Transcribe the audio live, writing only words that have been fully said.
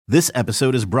This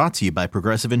episode is brought to you by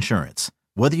Progressive Insurance.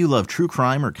 Whether you love true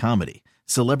crime or comedy,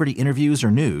 celebrity interviews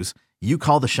or news, you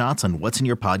call the shots on what's in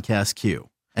your podcast queue.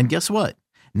 And guess what?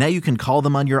 Now you can call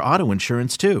them on your auto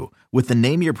insurance too with the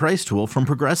Name Your Price tool from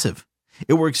Progressive.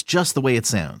 It works just the way it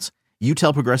sounds. You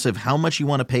tell Progressive how much you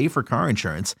want to pay for car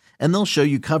insurance, and they'll show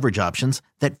you coverage options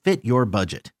that fit your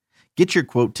budget. Get your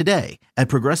quote today at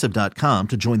Progressive.com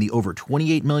to join the over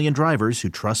 28 million drivers who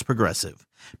trust Progressive.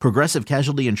 Progressive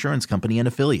Casualty Insurance Company and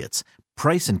Affiliates.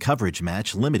 Price and coverage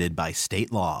match limited by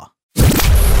state law.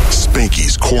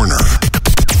 Spanky's Corner.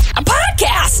 A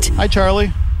podcast! Hi,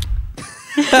 Charlie.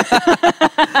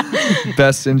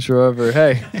 Best intro ever.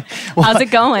 Hey. How's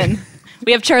it going?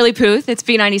 We have Charlie Puth. It's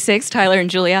B96, Tyler and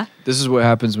Julia. This is what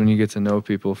happens when you get to know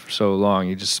people for so long.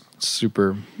 You just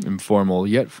super informal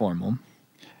yet formal.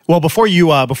 Well, before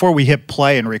we hit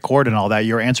play and record and all that,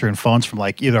 you were answering phones from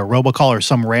like either a robocall or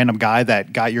some random guy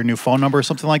that got your new phone number or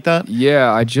something like that?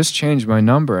 Yeah, I just changed my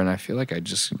number, and I feel like I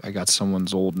got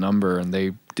someone's old number, and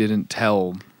they didn't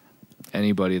tell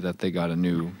anybody that they got a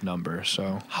new number.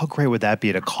 So How great would that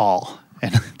be to call?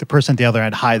 And the person at the other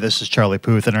end, hi, this is Charlie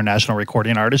Puth, international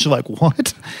recording artist. You're like,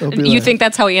 what? You think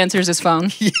that's how he answers his phone?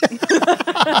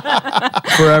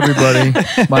 for everybody,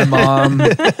 my mom,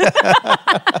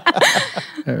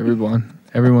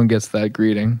 everyone gets that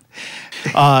greeting.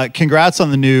 Congrats on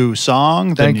the new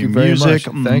song, Thank the you new very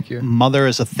music. much. Thank you. Mother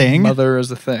is a Thing. Mother is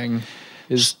a Thing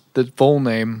is the full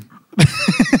name.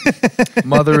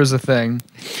 Mother is a Thing.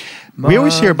 We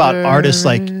always hear about artists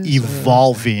like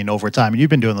evolving over time. And you've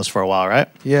been doing this for a while, right?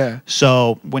 Yeah.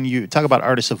 So when you talk about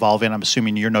artists evolving, I'm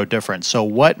assuming you're no different. So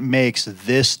what makes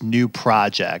this new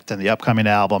project and the upcoming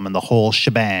album and the whole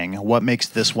shebang, what makes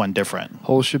this one different?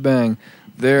 Whole shebang.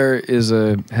 There is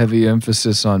a heavy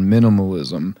emphasis on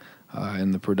minimalism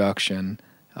in the production.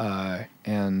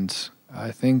 And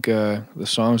I think the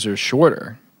songs are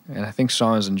shorter. And I think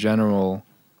songs in general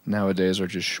nowadays are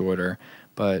just shorter.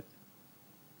 But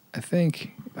I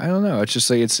don't know. It's just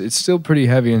like it's still pretty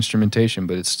heavy instrumentation,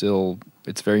 but it's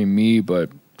very me, but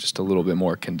just a little bit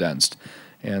more condensed.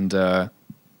 And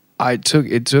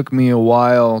it took me a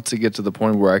while to get to the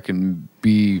point where I can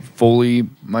be fully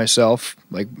myself,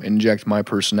 like inject my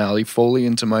personality fully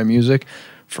into my music.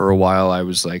 For a while, I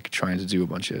was like trying to do a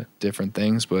bunch of different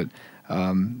things, but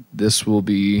this will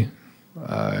be,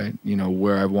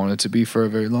 where I wanted to be for a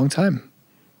very long time.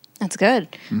 That's good.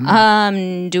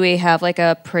 Mm-hmm. Do we have like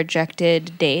a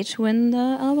projected date when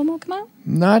the album will come out?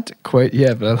 Not quite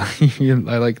yet, but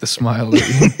I like the smile.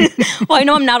 Well, I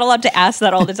know I'm not allowed to ask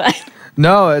that all the time.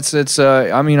 No, it's.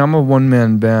 I'm a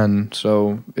one-man band,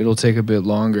 so it'll take a bit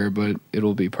longer, but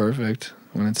it'll be perfect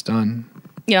when it's done.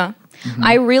 Yeah. Mm-hmm.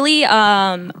 I really,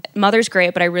 Mother's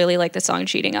great, but I really like the song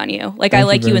Cheating on You. Like, I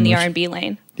like you in the R&B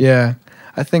lane. Yeah.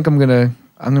 I think I'm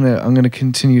gonna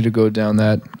continue to go down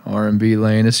that R&B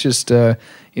lane. It's just, I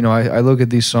look at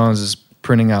these songs as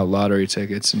printing out lottery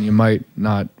tickets, and you might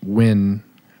not win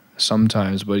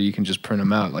sometimes, but you can just print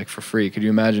them out like for free. Could you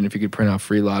imagine if you could print out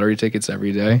free lottery tickets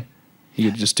every day? You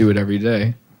could just do it every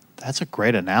day. That's a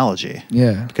great analogy.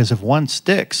 Yeah. Because if one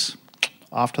sticks,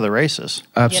 off to the races.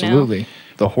 Absolutely.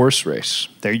 The horse race.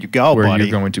 There you go, where buddy.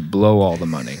 You're going to blow all the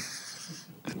money.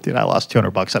 Dude, I lost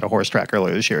 $200 at a horse track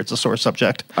earlier this year. It's a sore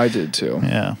subject. I did too.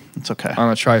 Yeah, it's okay. On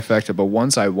a trifecta, but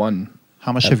once I won.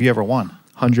 How much have you ever won?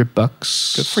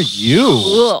 $100. Good for you.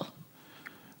 Cool.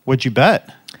 What'd you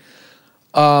bet?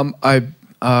 I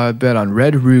bet on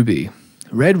Red Ruby.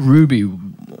 Red Ruby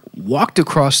walked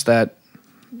across that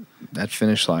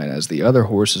finish line as the other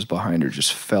horses behind her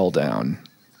just fell down.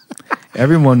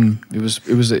 Everyone,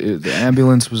 the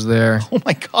ambulance was there. Oh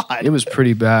my God. It was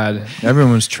pretty bad.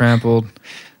 Everyone was trampled.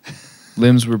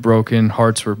 Limbs were broken.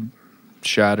 Hearts were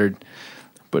shattered.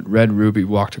 But Red Ruby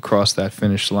walked across that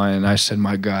finish line, and I said,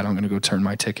 my God, I'm going to go turn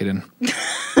my ticket in.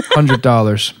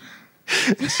 $100.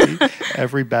 See,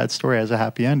 every bad story has a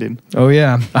happy ending. Oh,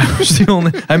 yeah. I was the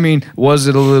only... was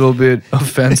it a little bit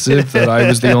offensive that I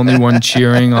was the only one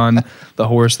cheering on the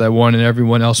horse that won and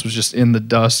everyone else was just in the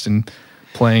dust and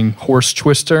playing Horse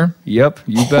Twister? Yep,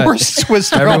 you bet. Horse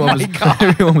Twister,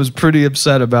 Everyone was pretty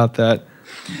upset about that.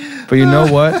 But you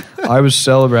know what? I was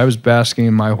celebrating. I was basking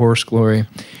in my horse glory.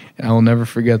 And I will never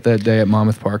forget that day at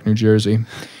Monmouth Park, New Jersey,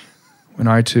 when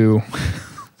I, too...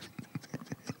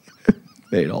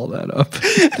 made all that up.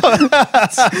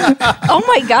 Oh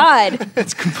my God.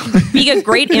 Being a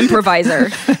great improviser.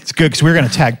 It's good because we're going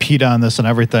to tag PETA on this and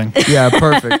everything. Yeah,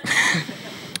 perfect.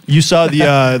 You saw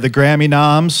the Grammy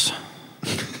noms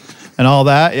and all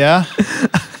that, yeah?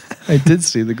 I did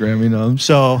see the Grammy noms.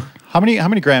 So how many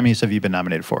Grammys have you been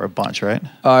nominated for? A bunch, right?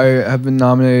 I have been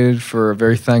nominated for a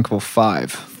very thankful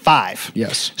 5. 5.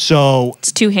 Yes. So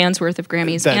It's 2 hands worth of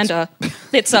Grammys, That's- and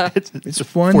it's a. It's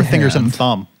 4 fingers and a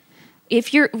thumb.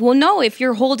 If you're if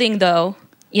you're holding though,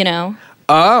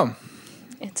 Oh,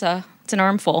 it's an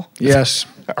armful. yes.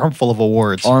 Armful of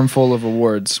awards. Armful of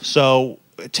awards. So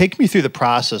take me through the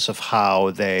process of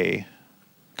how they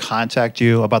contact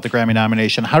you about the Grammy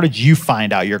nomination. How did you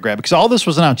find out your Grammy? Because all this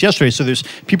was announced yesterday, so there's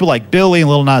people like Billy and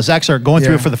Lil Nas X are going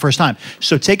through Yeah. it for the first time.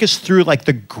 So take us through like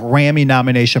the Grammy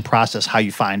nomination process, how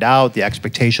you find out, the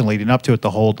expectation leading up to it,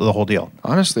 the whole deal.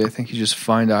 Honestly, I think you just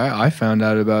find out. I found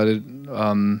out about it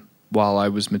while I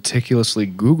was meticulously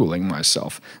Googling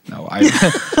myself. No, I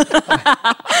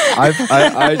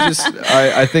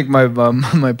think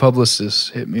my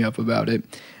publicist hit me up about it,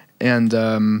 and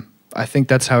I think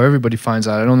that's how everybody finds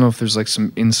out. I don't know if there's like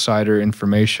some insider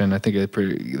information. I think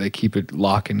they keep it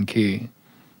lock and key.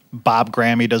 Bob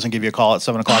Grammy doesn't give you a call at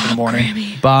 7 o'clock in the morning.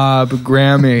 Bob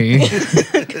Grammy.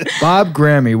 Bob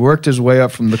Grammy worked his way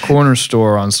up from the corner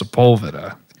store on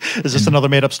Sepulveda. Is this another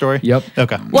made up story? Yep.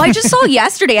 Okay. Well, I just saw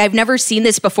yesterday. I've never seen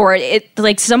this before. It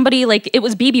somebody it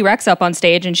was BB Rex up on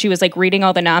stage and she was like reading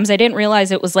all the noms. I didn't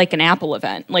realize it was like an Apple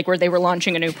event, like where they were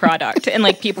launching a new product and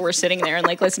like people were sitting there and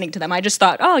like listening to them. I just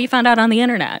thought, oh, you found out on the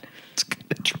internet. It's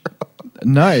kind of true.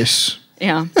 Nice.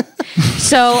 Yeah.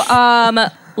 So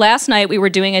last night we were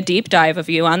doing a deep dive of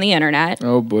you on the internet.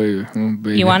 Oh boy. Oh,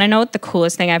 baby. You want to know what the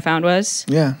coolest thing I found was?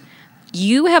 Yeah.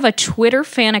 You have a Twitter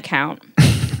fan account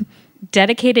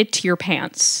dedicated to your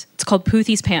pants. It's called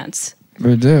Poothy's Pants.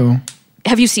 I do.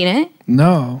 Have you seen it?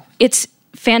 No. It's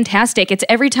fantastic. It's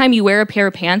every time you wear a pair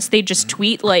of pants, they just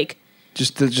tweet like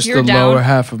Just the you're down, lower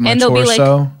half of my and they'll torso. be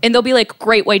like, and they'll be like,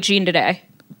 great white jean today.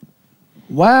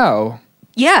 Wow.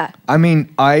 Yeah, I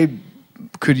mean, I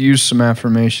could use some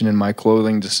affirmation in my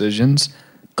clothing decisions.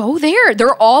 go there.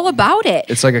 They're all about it.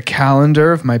 It's like a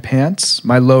calendar of my pants,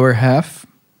 my lower half.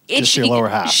 Just your lower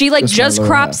half. She like Just my just lower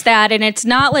crops half. that, and it's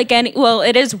not like any. Well,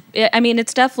 it is. I mean,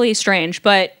 it's definitely strange,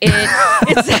 but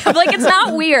it's like it's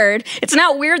not weird. It's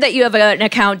not weird that you have an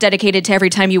account dedicated to every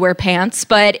time you wear pants,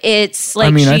 but it's like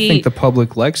I mean, I think the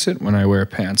public likes it when I wear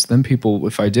pants. Then people,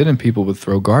 if I didn't, people would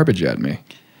throw garbage at me.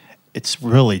 It's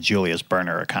really Julia's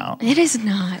burner account. it is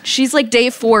not. She's like day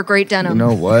 4, great denim. You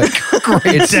know what? You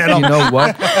know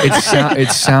what? It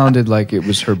sounded like it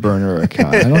was her burner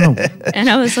account. I don't know. And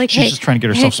I was like, She's hey, just trying to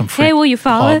get herself some free Hey, will you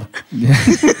follow pub.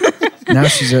 it?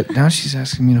 Now she's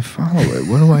asking me to follow it.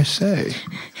 What do I say?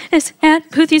 It's at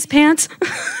Poothy's Pants.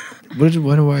 What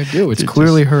do I do? It's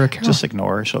clearly her account. Just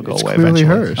ignore her. She'll go It's away clearly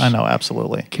eventually. hers. I know,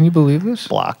 absolutely. Can you believe this?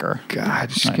 Block her.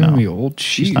 God, she's I giving know. me old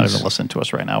cheese. She's not even listening to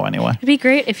us right now anyway. It'd be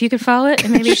great if you could follow it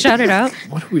and maybe shout it out.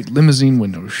 What are we? Limousine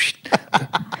window.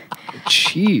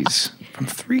 Cheese from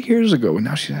 3 years ago, and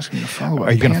now she's asking me to follow it.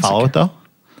 Are you going to follow it though?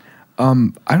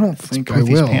 I don't think I Poothy's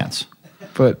will. Pants.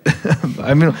 But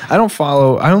I mean, I don't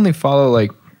follow. I only follow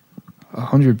like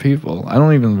 100 people. I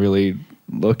don't even really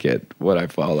look at what I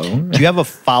follow. Do you have a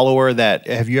follower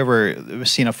have you ever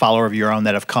seen a follower of your own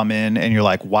that have come in and you're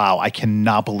like, wow, I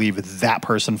cannot believe that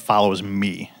person follows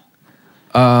me?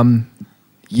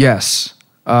 Yes.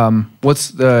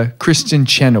 What's the Kristen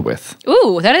Chenoweth?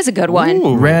 Ooh, that is a good one.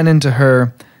 Ooh. Ran into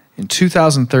her in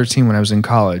 2013 when I was in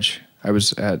college. I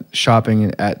was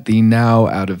shopping at the now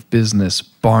out of business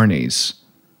Barney's.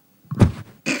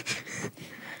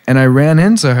 And I ran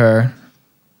into her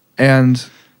and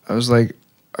I was like,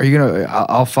 are you going to,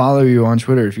 I'll follow you on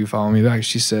Twitter if you follow me back.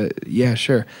 She said, yeah,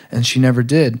 sure. And she never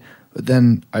did. But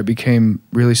then I became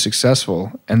really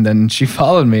successful. And then she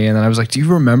followed me. And then I was like, do you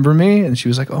remember me? And she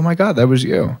was like, oh my God, that was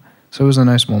you. So it was a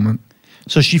nice moment.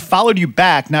 So she followed you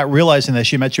back, not realizing that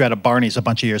she met you at a Barney's a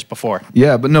bunch of years before.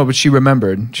 Yeah, but she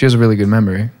remembered. She has a really good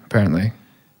memory, apparently.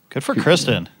 Good for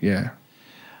Kristen. Yeah.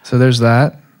 So there's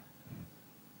that.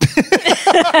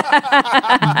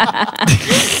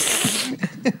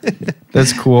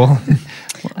 That's cool.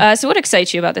 So what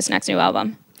excites you about this next new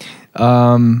album?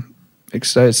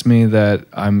 Excites me that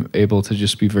I'm able to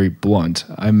just be very blunt.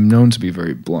 I'm known to be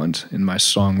very blunt in my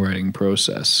songwriting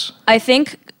process. I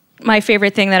think my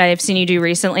favorite thing that I've seen you do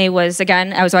recently was,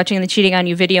 again, I was watching the Cheating on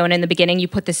You video, and in the beginning you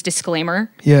put this disclaimer.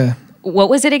 Yeah. What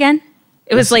was it again?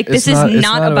 It was like, this is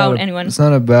not about anyone. It's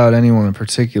not about anyone in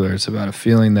particular. It's about a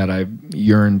feeling that I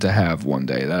yearn to have one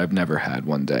day, that I've never had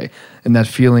one day. And that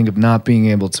feeling of not being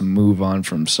able to move on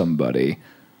from somebody.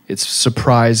 It's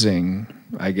surprising,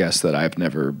 I guess, that I've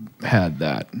never had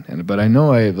that. But I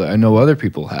know I know other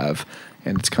people have,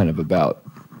 and it's kind of about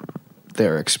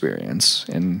their experience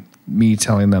and me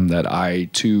telling them that I,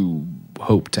 too,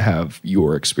 hope to have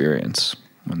your experience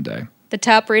one day. The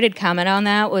top rated comment on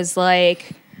that was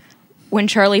like, when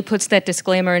Charlie puts that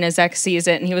disclaimer and his ex sees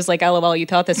it and he was like, LOL, you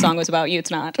thought this song was about you. It's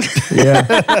not. Yeah.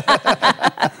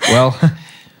 Well,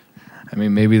 I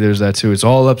mean, maybe there's that too. It's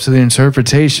all up to the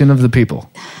interpretation of the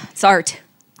people. It's art.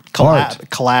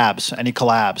 Collabs. Any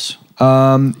collabs?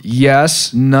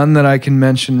 Yes, none that I can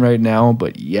mention right now,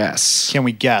 but yes. Can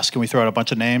we guess? Can we throw out a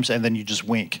bunch of names and then you just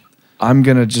wink? I'm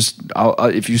going to just,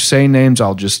 if you say names,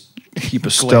 I'll just keep a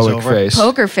stoic over. face.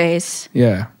 Poker face.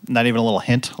 Yeah. Not even a little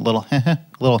hint, a little.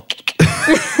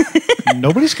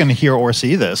 Nobody's going to hear or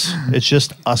see this. It's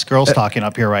just us girls talking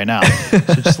up here right now. So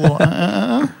just a little.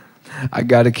 I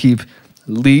got to keep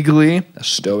legally a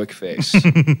stoic face,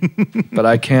 but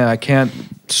I can't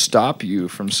stop you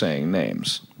from saying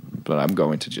names. But I'm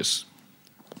going to just.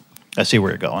 I see where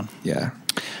you're going. Yeah.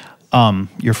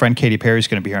 Your friend Katy Perry's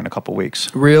going to be here in a couple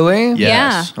weeks. Really?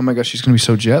 Yes. Oh my gosh, she's going to be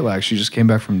so jet lagged. She's coming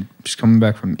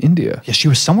back from India. Yeah, she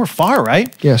was somewhere far,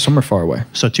 right? Yeah, somewhere far away.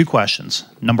 So 2 questions.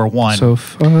 Number 1, So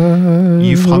far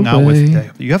you've hung out with.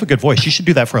 away. You have a good voice. You should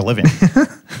do that for a living.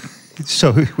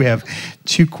 So we have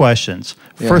 2 questions.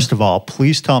 Yeah. First of all,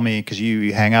 please tell me, because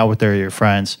you hang out with her, your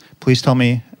friends. Please tell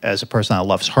me, as a person that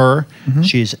loves her,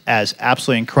 she's as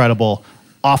absolutely incredible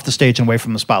off the stage and away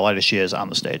from the spotlight as she is on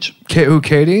the stage. Who,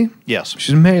 Katie? Yes.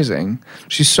 She's amazing.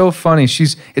 She's so funny.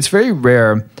 It's very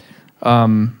rare,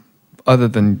 other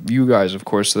than you guys, of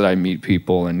course, that I meet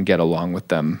people and get along with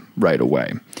them right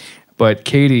away. But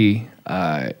Katie,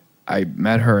 I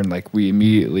met her and I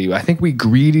think we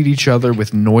greeted each other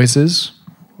with noises.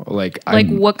 Like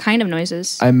What kind of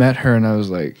noises? I met her and I was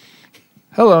like,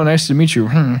 hello, nice to meet you.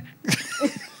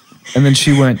 And then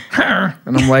she went,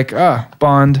 and I'm like,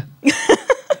 Bond.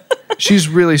 She's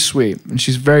really sweet and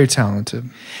she's very talented.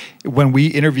 When we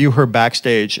interview her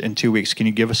backstage in 2 weeks, can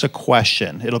you give us a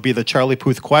question? It'll be the Charlie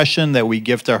Puth question that we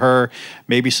give to her,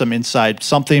 maybe some inside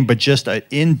something, but just an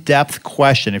in-depth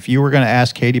question. If you were going to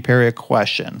ask Katy Perry a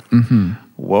question,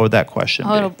 what would that question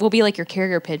be? It will be like your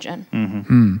carrier pigeon.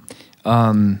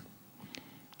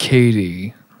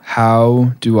 Katie,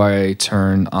 how do I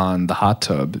turn on the hot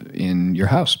tub in your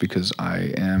house? Because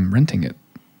I am renting it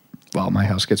while my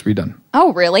house gets redone.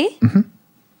 Oh, really? Mm-hmm.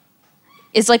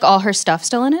 Is like all her stuff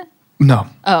still in it? No.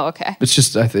 Oh, okay. It's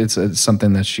just, it's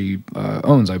something that she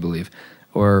owns, I believe,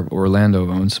 or Orlando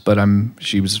owns. But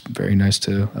she was very nice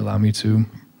to allow me to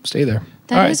stay there.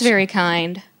 That is very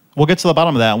kind. We'll get to the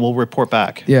bottom of that and we'll report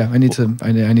back. Yeah, I need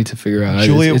to figure out.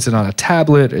 Julia- is it on a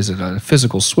tablet? Is it on a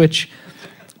physical switch?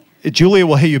 Julia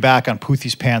will hit you back on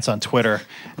Poothy's Pants on Twitter.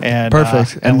 And,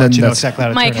 Perfect. And let then you know that's exactly how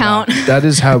to My turn it on. account. That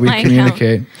is how we My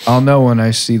communicate. I'll know when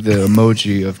I see the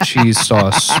emoji of cheese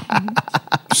sauce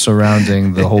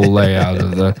surrounding the whole layout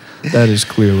of that is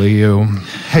clearly you.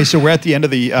 Hey, so we're at the end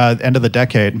of the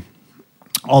decade.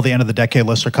 All the end of the decade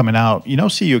lists are coming out.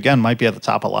 See You Again might be at the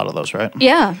top of a lot of those, right?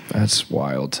 Yeah. That's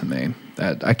wild to me.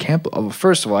 That I can't.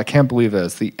 First of all, I can't believe that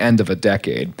it's the end of a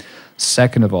decade.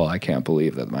 Second of all, I can't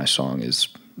believe that my song is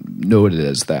noted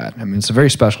as that. I mean, it's a very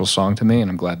special song to me,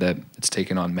 and I'm glad that it's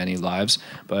taken on many lives.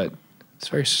 But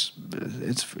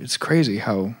it's crazy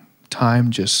how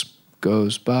time just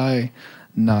goes by,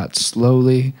 not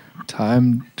slowly.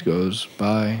 Time goes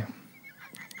by.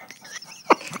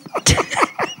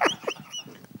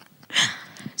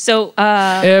 So,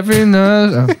 Every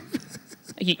night.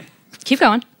 keep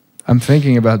going. I'm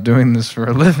thinking about doing this for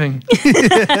a living.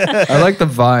 I like the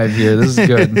vibe here. This is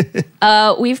good.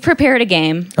 We've prepared a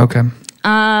game. Okay.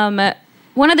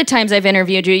 One of the times I've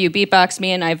interviewed you, you beatboxed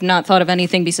me, and I've not thought of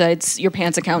anything besides your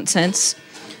pants account since.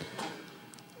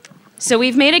 So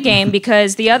we've made a game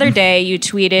because the other day you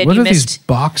tweeted What you are missed these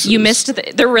boxes? You missed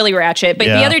they're really ratchet, but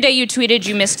the Yeah. other day you tweeted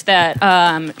you missed that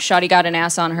Shawty got an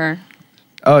ass on her.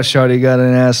 Oh, Shawty got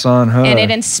an ass on her. And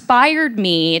it inspired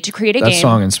me to create a that game.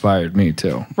 song inspired me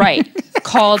too. Right.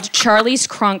 Called Charlie's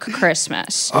Crunk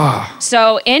Christmas.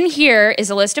 So in here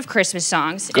is a list of Christmas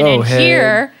songs. And Go in ahead.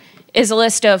 here is a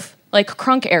list of like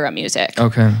crunk era music.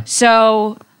 Okay.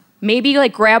 So maybe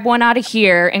like grab one out of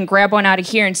here and grab one out of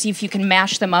here and see if you can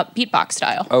mash them up beatbox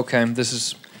style. Okay. This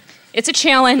is. It's a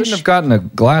challenge. Couldn't have gotten a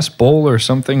glass bowl or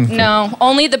something. No,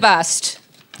 only the best.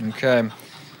 Okay.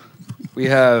 We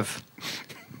have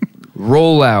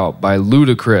 "Roll Out" by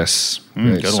Ludacris.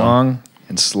 Great good song.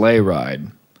 And "Sleigh Ride."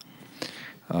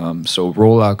 So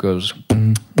 "Roll Out" goes.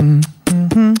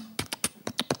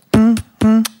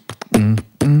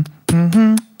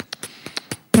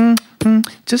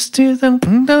 Just to the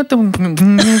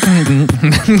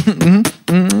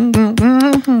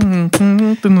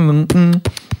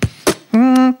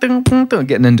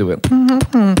getting into it.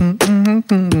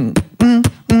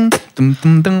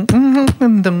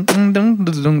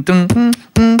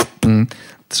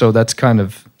 So that's kind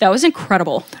of... That was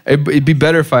incredible. It'd be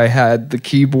better if I had the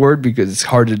keyboard because it's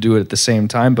hard to do it at the same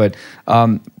time. But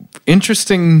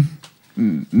interesting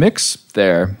mix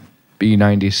there,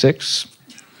 B96.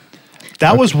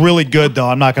 That was really good, though.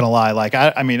 I'm not going to lie. Like,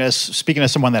 I mean, as speaking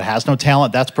as someone that has no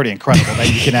talent, that's pretty incredible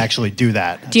that you can actually do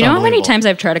that. Do you know how many times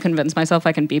I've tried to convince myself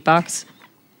I can beatbox?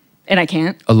 And I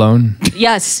can't. Alone?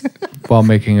 Yes. While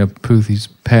making a Poothy's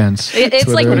pants. It's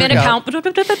like Twitter. minute count.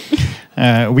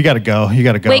 We got to go. You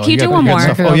got to go. Wait, can you do one more?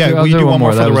 Okay, Oh, yeah. I'll Will you do one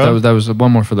more for the road? That was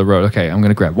one more for the road. Okay, I'm going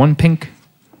to grab one pink,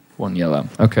 one yellow.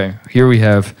 Okay, here we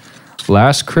have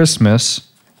Last Christmas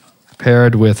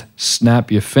paired with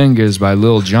Snap Your Fingers by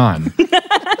Lil Jon.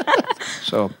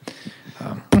 So...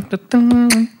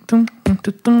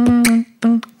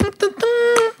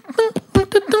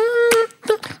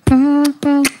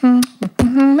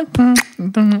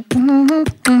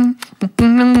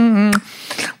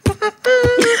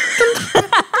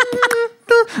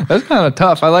 That's kind of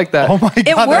tough. I like that. Oh my God,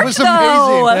 It that worked, was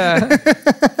though.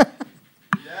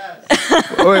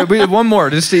 amazing. Wait, one more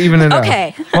just to even it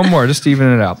Okay. out. One more just to even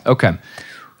it out. Okay.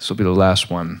 This will be the last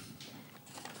one.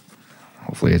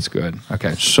 Hopefully it's good.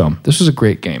 Okay, so this was a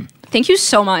great game. Thank you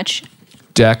so much.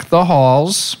 Deck the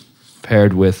Halls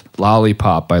paired with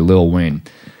Lollipop by Lil Wayne.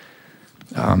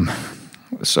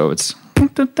 So it's...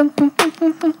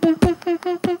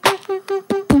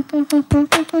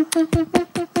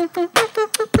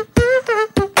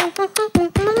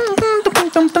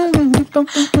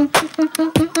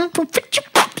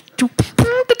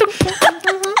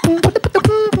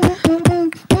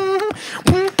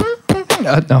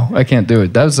 No, I can't do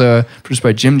it. That was produced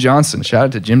by Jim Johnson. Shout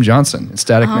out to Jim Johnson and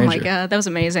Static Oh Major. my God, that was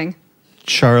amazing.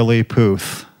 Charlie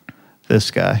Puth. This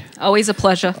guy. Always a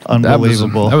pleasure.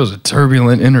 Unbelievable. That was a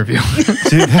turbulent interview.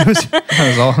 Dude, that was... That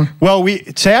was all. Well,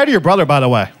 say hi to your brother, by the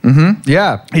way.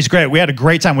 Yeah. He's great. We had a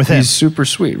great time with him. He's super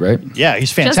sweet, right? Yeah, he's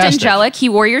Just fantastic. angelic. He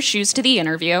wore your shoes to the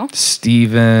interview.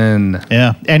 Steven.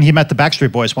 Yeah, and he met the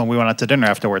Backstreet Boys when we went out to dinner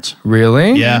afterwards.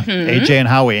 Really? Yeah, Mm-hmm. AJ and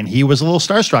Howie, and he was a little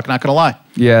starstruck, not going to lie.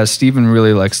 Yeah, Steven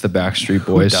really likes the Backstreet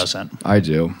Boys. doesn't? I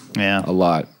do. Yeah. A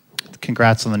lot.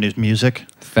 Congrats on the new music.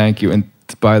 Thank you. And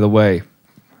by the way,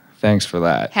 thanks for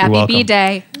that. Happy welcome.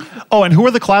 B-Day. Oh, and who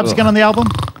are the collabs again on the album?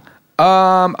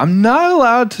 I'm not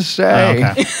allowed to say.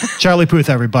 Okay. Charlie Puth,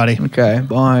 everybody. Okay,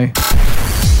 bye.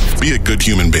 Be a good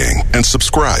human being and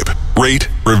subscribe, rate,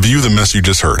 review the mess you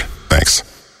just heard. Thanks.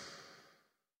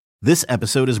 This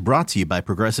episode is brought to you by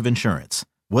Progressive Insurance.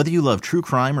 Whether you love true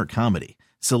crime or comedy,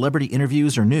 celebrity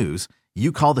interviews or news,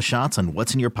 you call the shots on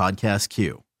what's in your podcast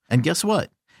queue. And guess what?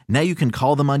 Now you can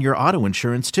call them on your auto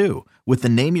insurance too with the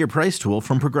Name Your Price tool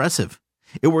from Progressive.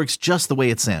 It works just the way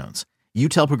it sounds. You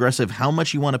tell Progressive how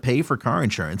much you want to pay for car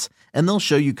insurance, and they'll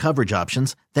show you coverage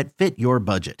options that fit your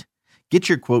budget. Get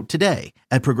your quote today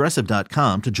at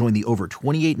Progressive.com to join the over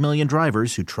 28 million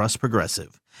drivers who trust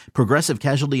Progressive. Progressive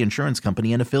Casualty Insurance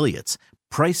Company and Affiliates.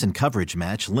 Price and coverage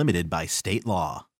match limited by state law.